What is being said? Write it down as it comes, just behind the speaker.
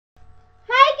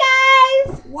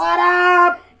guys! What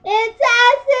up? It's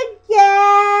us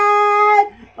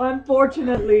again!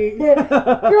 Unfortunately,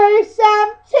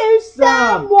 Gruesome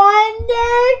Twosome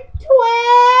Wonder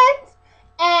Twins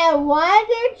and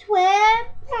Wonder Twin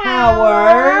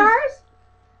Powers.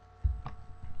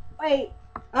 Wait.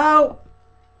 Oh!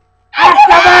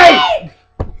 Activate!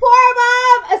 Form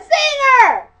of a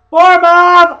singer! Form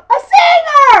of A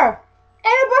singer!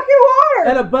 And a bucket of water!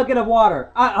 and a bucket of water.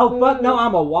 Oh, fuck no,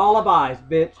 I'm a wall of ice,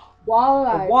 bitch. Wall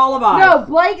of A ice. wall of ice. No,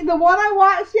 Blake, the one I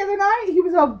watched the other night, he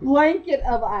was a blanket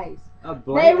of ice. A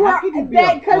blanket? They were, How could you be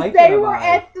a because blanket they of were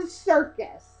ice? at the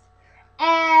circus.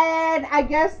 And I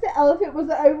guess the elephant was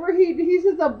overheated. He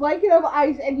says a blanket of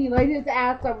ice, and he laid his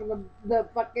ass over the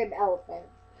fucking elephant.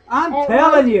 I'm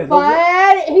telling you.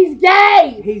 But he's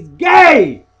gay! He's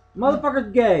gay!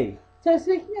 Motherfucker's gay. So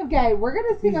speaking of gay, we're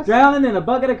going to sing He's drowning in a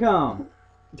bucket of cum.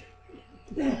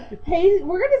 We're going to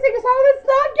sing a song that's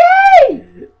not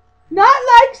gay! Not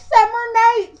like Summer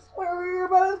Nights, where we were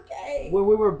both gay. Where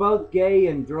we were both gay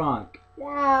and drunk.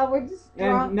 Yeah, we're just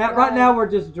drunk. And now, right now we're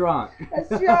just drunk.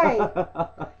 That's right.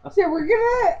 So we're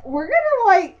gonna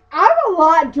like, I'm a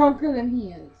lot drunker than he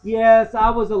is. Yes, I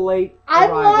was a late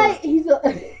arrival.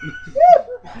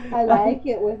 I like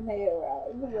it when they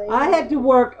arrive. I had to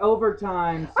work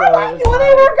overtime, so I like it when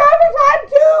they work overtime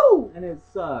too. and it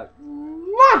sucked.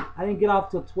 Mwah! I didn't get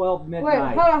off till 12 Wait,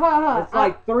 midnight. hold on. It's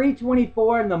like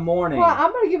 3:24 in the morning. Hold on,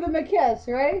 I'm gonna give him a kiss,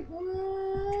 right?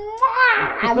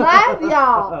 I love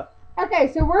y'all.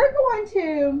 Okay, so we're going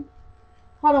to.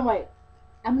 Hold on, wait.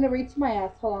 I'm gonna reach my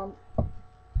ass. Hold on.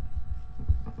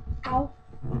 Ow.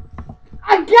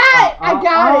 I got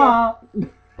it!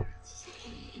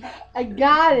 I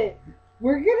got it!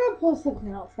 We're gonna pull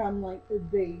something out from like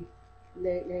the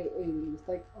late 80s,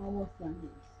 like almost 90s.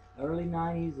 Early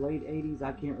 90s, late 80s,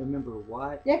 I can't remember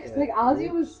what. Yeah, because like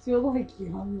Ozzy was still like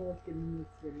young looking in this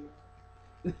video.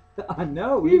 I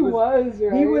know. He was,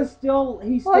 right? He still like,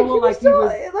 he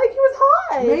was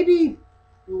hot. maybe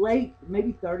late,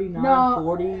 maybe 39, No,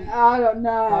 40. I don't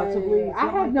know. Possibly. I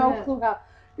have like no that. clue how.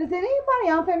 Does anybody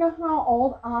out there know how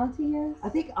old Ozzy is? I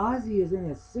think Ozzy is in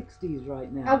his 60s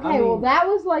right now. Okay, well that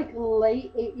was like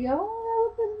late 80s.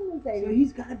 So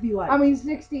he's got to be like.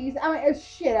 60s.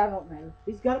 Shit, I don't know.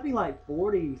 He's got to be like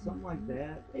 40, something like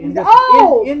that. He's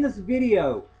old! In this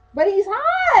video. But he's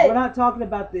hot! We're not talking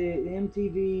about the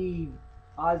MTV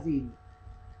Ozzy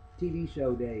TV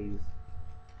show days.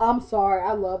 I'm sorry,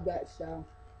 I love that show.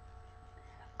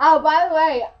 Oh, by the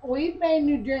way, we've made a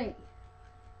new drink.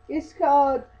 It's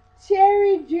called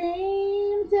Cherry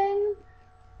Dreams and...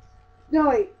 No,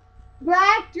 wait.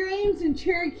 Black Dreams and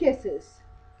Cherry Kisses.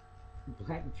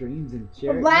 Black Dreams and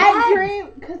Cherry... Black Dream,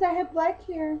 because I have black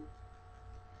hair.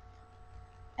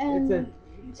 And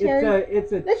it's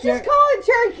a let's just call it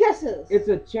Cherry Kisses. It's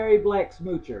a cherry black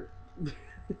smoocher.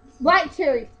 Black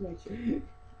cherry smoocher.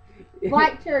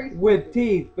 Black cherry smoocher. With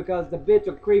teeth, because the bitch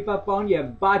will creep up on you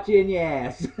and bite you in your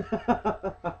ass.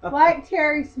 Black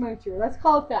cherry smoocher. Let's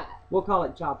call it that. We'll call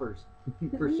it choppers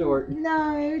for short.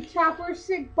 No, chopper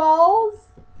sick balls.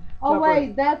 Oh Chopper.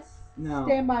 wait, that's No.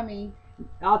 Stand By Me.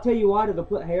 I'll tell you what, it'll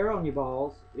put hair on your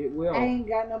balls. It will. I ain't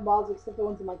got no balls except the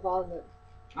ones in my closet.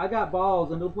 I got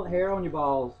balls, and it'll put hair on your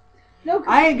balls. No,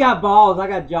 I ain't got balls. I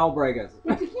got jawbreakers.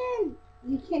 but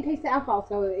you can't taste the alcohol,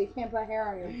 so it can't put hair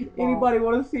on your balls. Anybody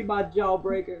want to see my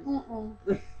jawbreakers?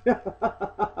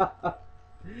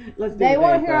 Let's do They the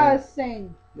want damn to hear thing. us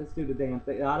sing. Let's do the damn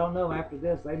thing. I don't know. After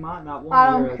this, they might not I want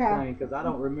to don't hear care. us sing because I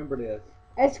don't remember this.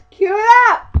 Let's cue it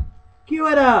up. Cue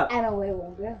it up. And away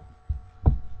we'll go.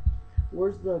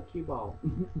 Where's the cue ball?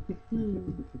 We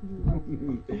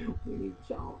need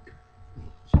chalk.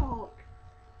 Chalk.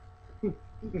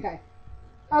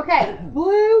 Okay.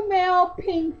 Blue male,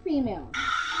 pink female.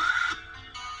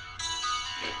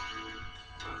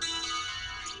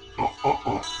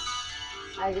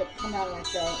 I get to come out like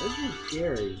that. This is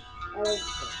scary. I like it.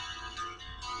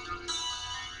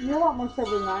 You're a lot more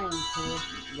sober than I am, too.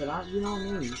 But you know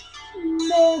me.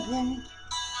 Baby,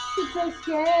 it's so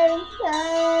scared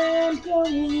inside.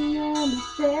 Don't you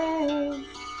understand?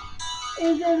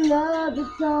 Is it love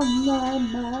that's on my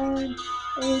mind?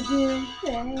 Is it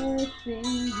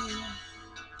fantasy?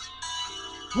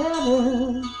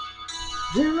 Heaven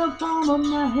in the palm of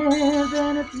my hand,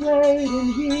 and it's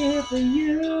waiting here for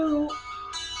you.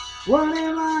 What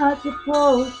am I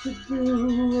supposed to do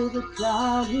with a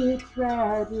childhood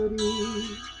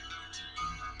tragedy?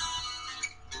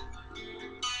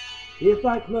 If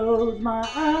I close my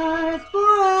eyes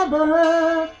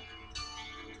forever,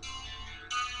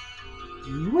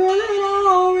 will it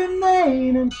all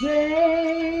remain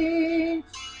unchanged?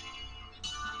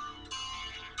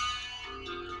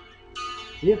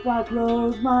 If I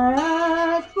close my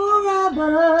eyes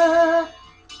forever,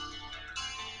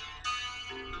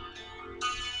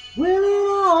 will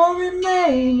it all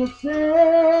remain the same?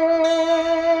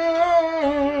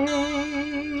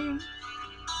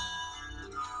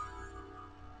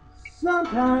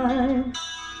 Sometimes it's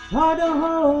hard to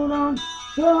hold on,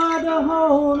 so hard to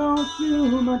hold on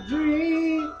to my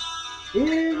dream.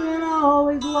 Isn't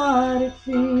always what it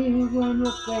seems when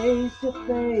you're face to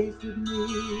face with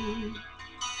me.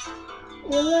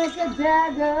 You're like a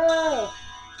dagger,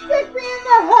 stick me in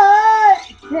the heart,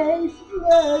 taste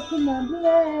blood to my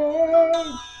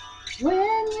blade.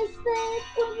 When you speak,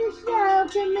 when you shout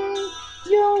to me,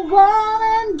 you're warm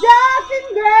and dark and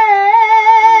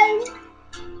gray.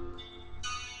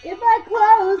 If I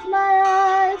close my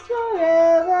eyes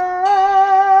forever,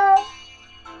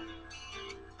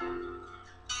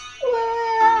 will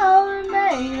it all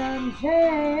remain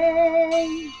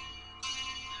unchanged?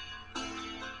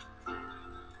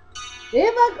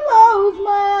 If I close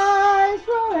my eyes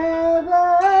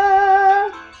forever,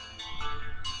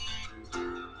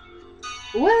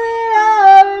 will it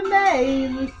all remain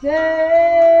the same?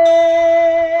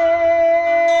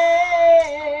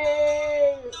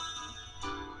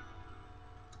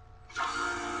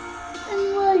 And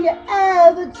will you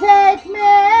ever take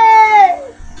me?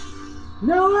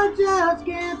 No, I just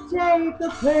can't take the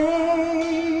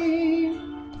pain.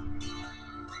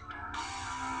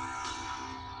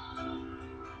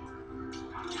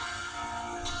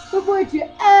 But would you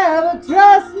ever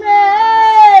trust me?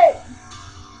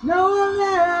 No, I'll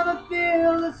never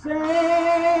feel the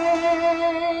same.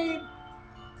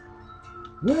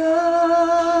 Oh.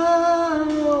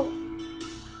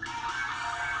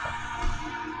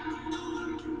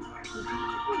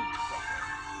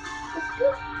 That's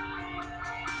good.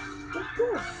 That's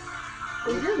good.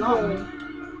 But you're good.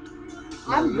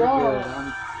 I'm drunk.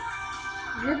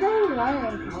 You're better than I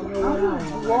am.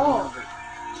 I'm drunk.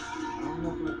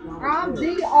 I'm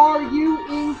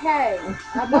DRUNK.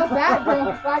 I'm not that drunk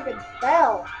if I can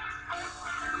spell.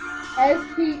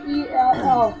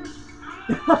 SPELL.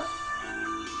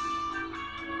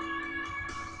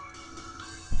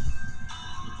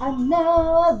 I know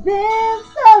I've been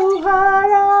so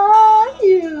hard on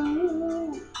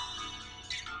you.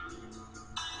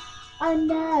 I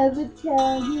never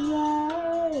tell you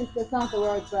lies. That's not the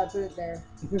words, but I put it there.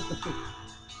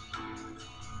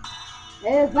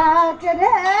 If I could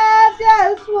have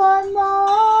just one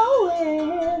more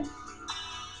wish,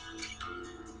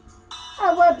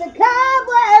 I want the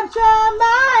cobwebs from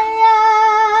my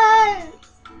eyes.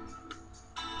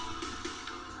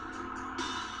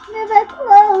 And if I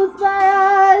close my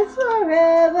eyes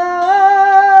forever,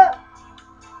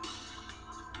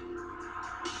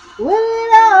 will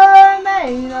it all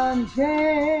remain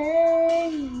unchanged?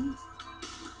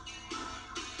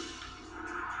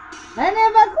 And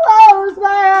if I close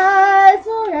my eyes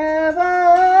forever,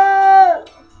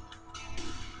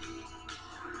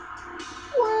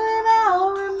 will it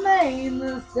all remain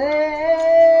the same?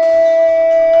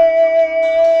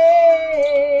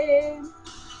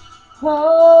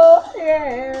 Oh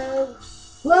yeah.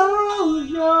 Close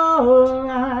your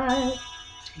eyes.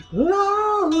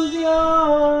 Close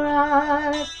your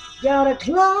eyes. Gotta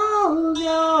close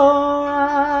your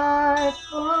eyes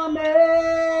for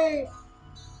me.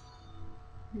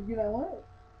 You know what?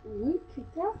 We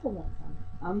kicked ass on that time.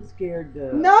 I'm scared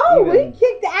to. No, we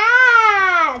kicked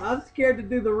ass! I'm scared to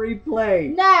do the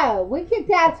replay. No, we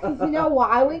kicked ass because you know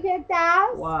why we kicked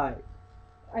ass? Why?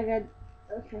 Okay,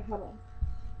 hold on.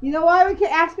 You know why we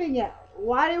kicked ass?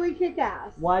 Why did we kick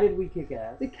ass? Why did we kick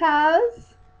ass?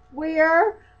 Because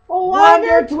we're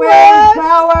Wonder Twin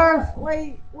powers!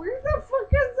 Wait, where the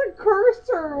fuck is the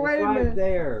cursor? It's Wait a right minute.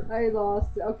 there. I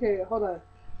lost it. Okay, hold on.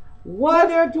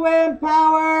 Wonder Twin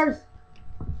powers!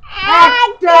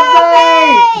 Activate!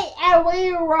 And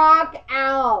we rock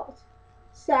out.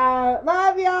 So,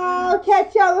 love y'all.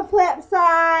 Catch you on the flip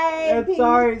side. And Peace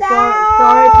sorry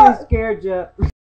out. if we scared you.